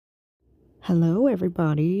Hello,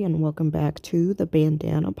 everybody, and welcome back to the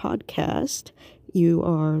Bandana Podcast. You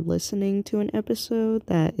are listening to an episode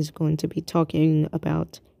that is going to be talking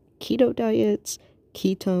about keto diets,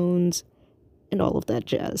 ketones, and all of that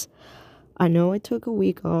jazz. I know I took a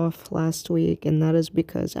week off last week, and that is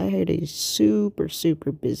because I had a super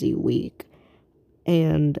busy week.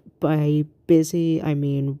 And by busy, I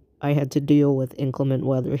mean I had to deal with inclement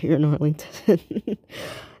weather here in Arlington.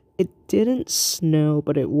 It didn't snow,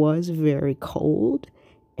 but it was very cold.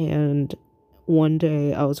 And one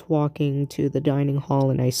day I was walking to the dining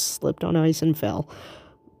hall and I slipped on ice and fell.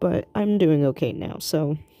 But I'm doing okay now,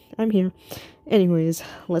 so I'm here. Anyways,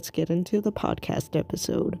 let's get into the podcast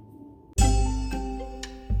episode.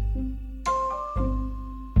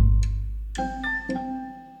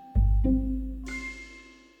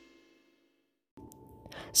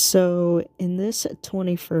 So, in this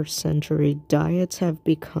 21st century, diets have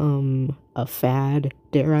become a fad,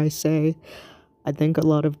 dare I say. I think a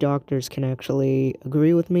lot of doctors can actually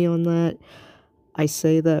agree with me on that. I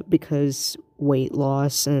say that because weight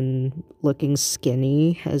loss and looking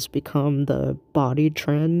skinny has become the body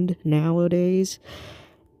trend nowadays.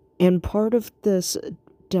 And part of this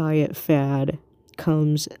diet fad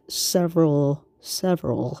comes several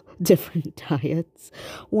different diets.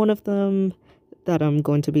 One of them that I'm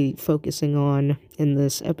going to be focusing on in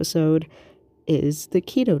this episode is the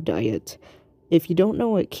keto diet. If you don't know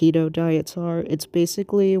what keto diets are, it's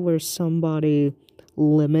basically where somebody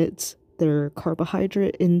limits their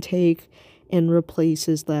carbohydrate intake and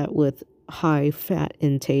replaces that with high fat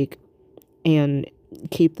intake and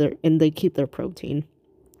they keep their protein.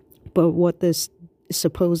 But what this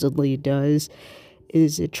supposedly does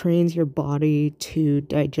is it trains your body to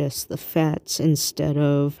digest the fats instead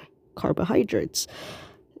of carbohydrates.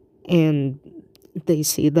 And they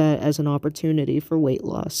see that as an opportunity for weight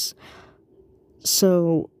loss.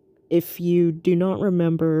 So, if you do not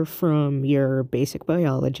remember from your basic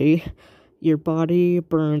biology, your body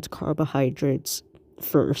burns carbohydrates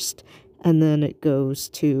first, and then it goes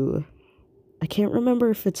to, I can't remember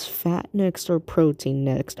if it's fat next or protein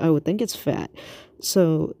next. I would think it's fat.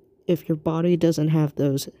 So, if your body doesn't have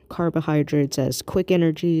those carbohydrates as quick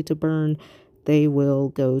energy to burn, they will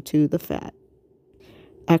go to the fat.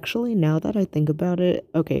 Actually, now that I think about it,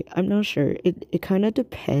 okay, I'm not sure. It kind of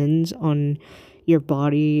depends on your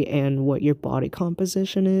body and what your body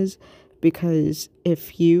composition is, because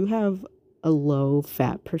if you have a low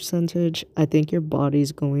fat percentage, I think your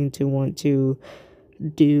body's going to want to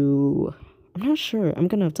do, I'm not sure. I'm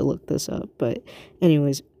going to have to look this up, but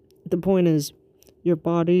anyways, the point is your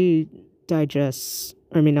body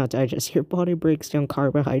your body breaks down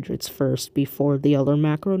carbohydrates first before the other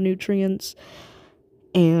macronutrients.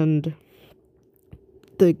 And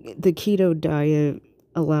the keto diet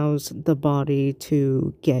allows the body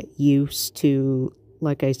to get used to,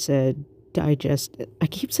 like I said, I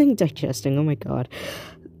keep saying digesting, oh my god.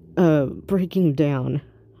 Breaking down,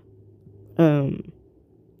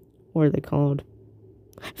 what are they called?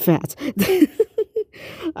 Fats.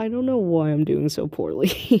 I don't know why I'm doing so poorly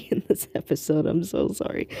in this episode. I'm so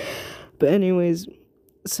sorry. But anyways,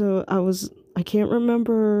 so I can't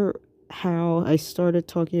remember how I started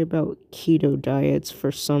talking about keto diets for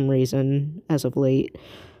some reason as of late,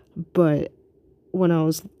 but when I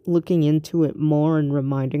was looking into it more and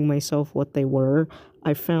reminding myself what they were,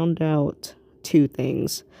 I found out two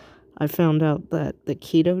things. I found out that the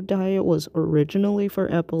keto diet was originally for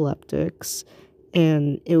epileptics,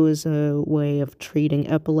 and it was a way of treating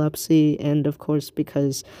epilepsy, and of course,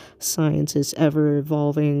 because science is ever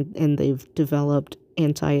evolving and they've developed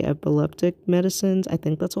anti-epileptic medicines, I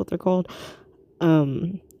think that's what they're called,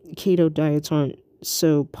 keto diets aren't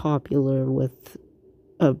so popular with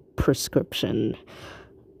a prescription.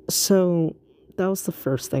 So that was the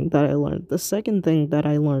first thing that I learned. The second thing that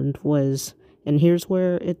I learned was, and here's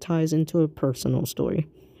where it ties into a personal story.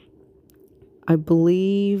 I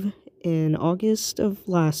believe in August of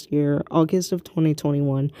last year, August of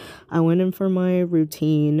 2021, I went in for my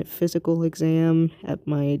routine physical exam at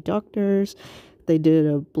my doctor's. They did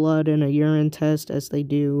a blood and a urine test as they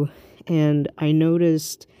do, and I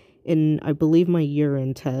noticed in, I believe, my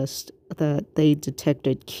urine test that they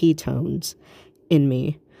detected ketones in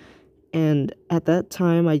me. And at that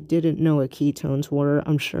time, I didn't know what ketones were.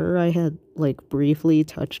 I'm sure I had, like, briefly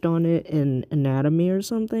touched on it in anatomy or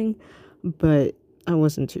something, but I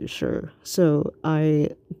wasn't too sure. So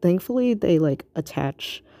thankfully, they, like,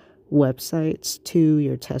 attach websites to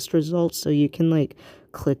your test results, so you can, like,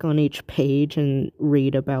 click on each page and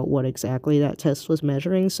read about what exactly that test was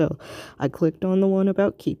measuring. So I clicked on the one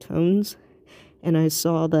about ketones, and I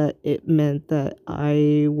saw that it meant that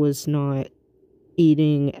I was not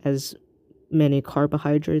eating as many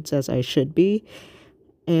carbohydrates as I should be.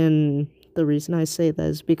 And the reason I say that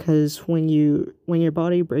is because when your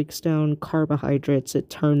body breaks down carbohydrates, it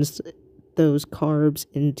turns those carbs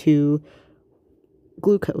into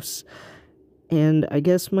glucose. And I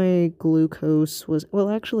guess my glucose was, well,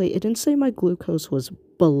 actually, it didn't say my glucose was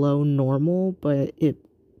below normal, but it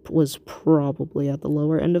was probably at the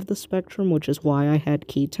lower end of the spectrum, which is why I had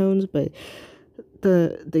ketones. But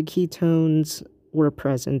the ketones were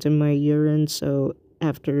present in my urine, so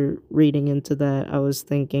after reading into that, I was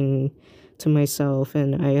thinking to myself,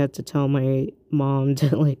 and I had to tell my mom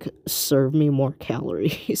to like serve me more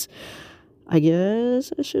calories. I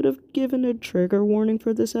guess I should have given a trigger warning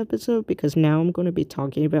for this episode because now I'm going to be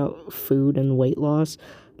talking about food and weight loss.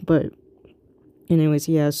 But, anyways,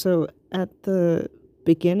 yeah, so at the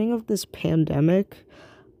beginning of this pandemic,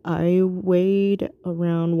 I weighed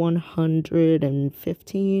around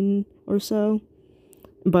 115 or so.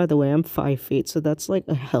 By the way, I'm 5 feet, so that's like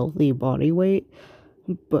a healthy body weight.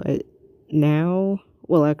 But now,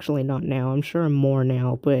 well, actually, not now, I'm sure I'm more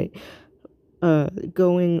now, but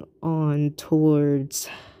going on towards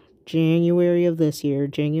January of this year,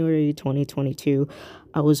 January 2022,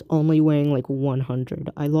 I was only weighing like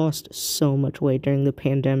 100. I lost so much weight during the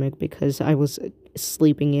pandemic because I was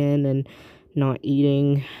sleeping in and not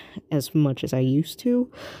eating as much as I used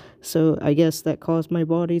to. So I guess that caused my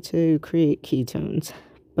body to create ketones.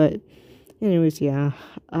 But anyways, yeah,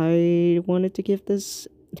 I wanted to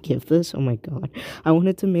oh my god, I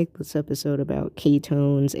wanted to make this episode about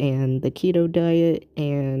ketones and the keto diet.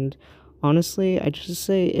 And honestly, I just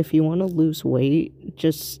say if you want to lose weight,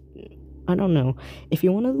 just, I don't know, if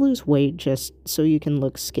you want to lose weight just so you can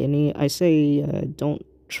look skinny, I say don't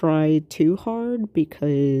try too hard,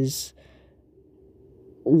 because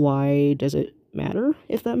why does it matter,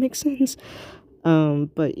 if that makes sense?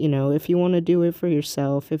 But if you want to do it for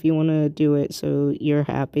yourself, if you want to do it so you're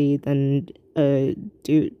happy, then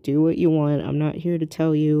do what you want. I'm not here to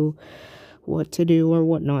tell you what to do or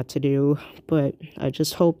what not to do, but I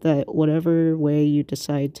just hope that whatever way you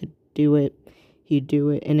decide to do it, you do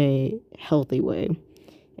it in a healthy way,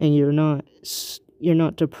 and you're not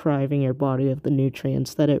depriving your body of the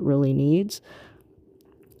nutrients that it really needs.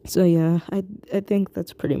 So yeah, I think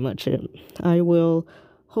that's pretty much it. I will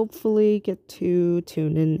hopefully get to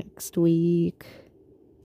tune in next week.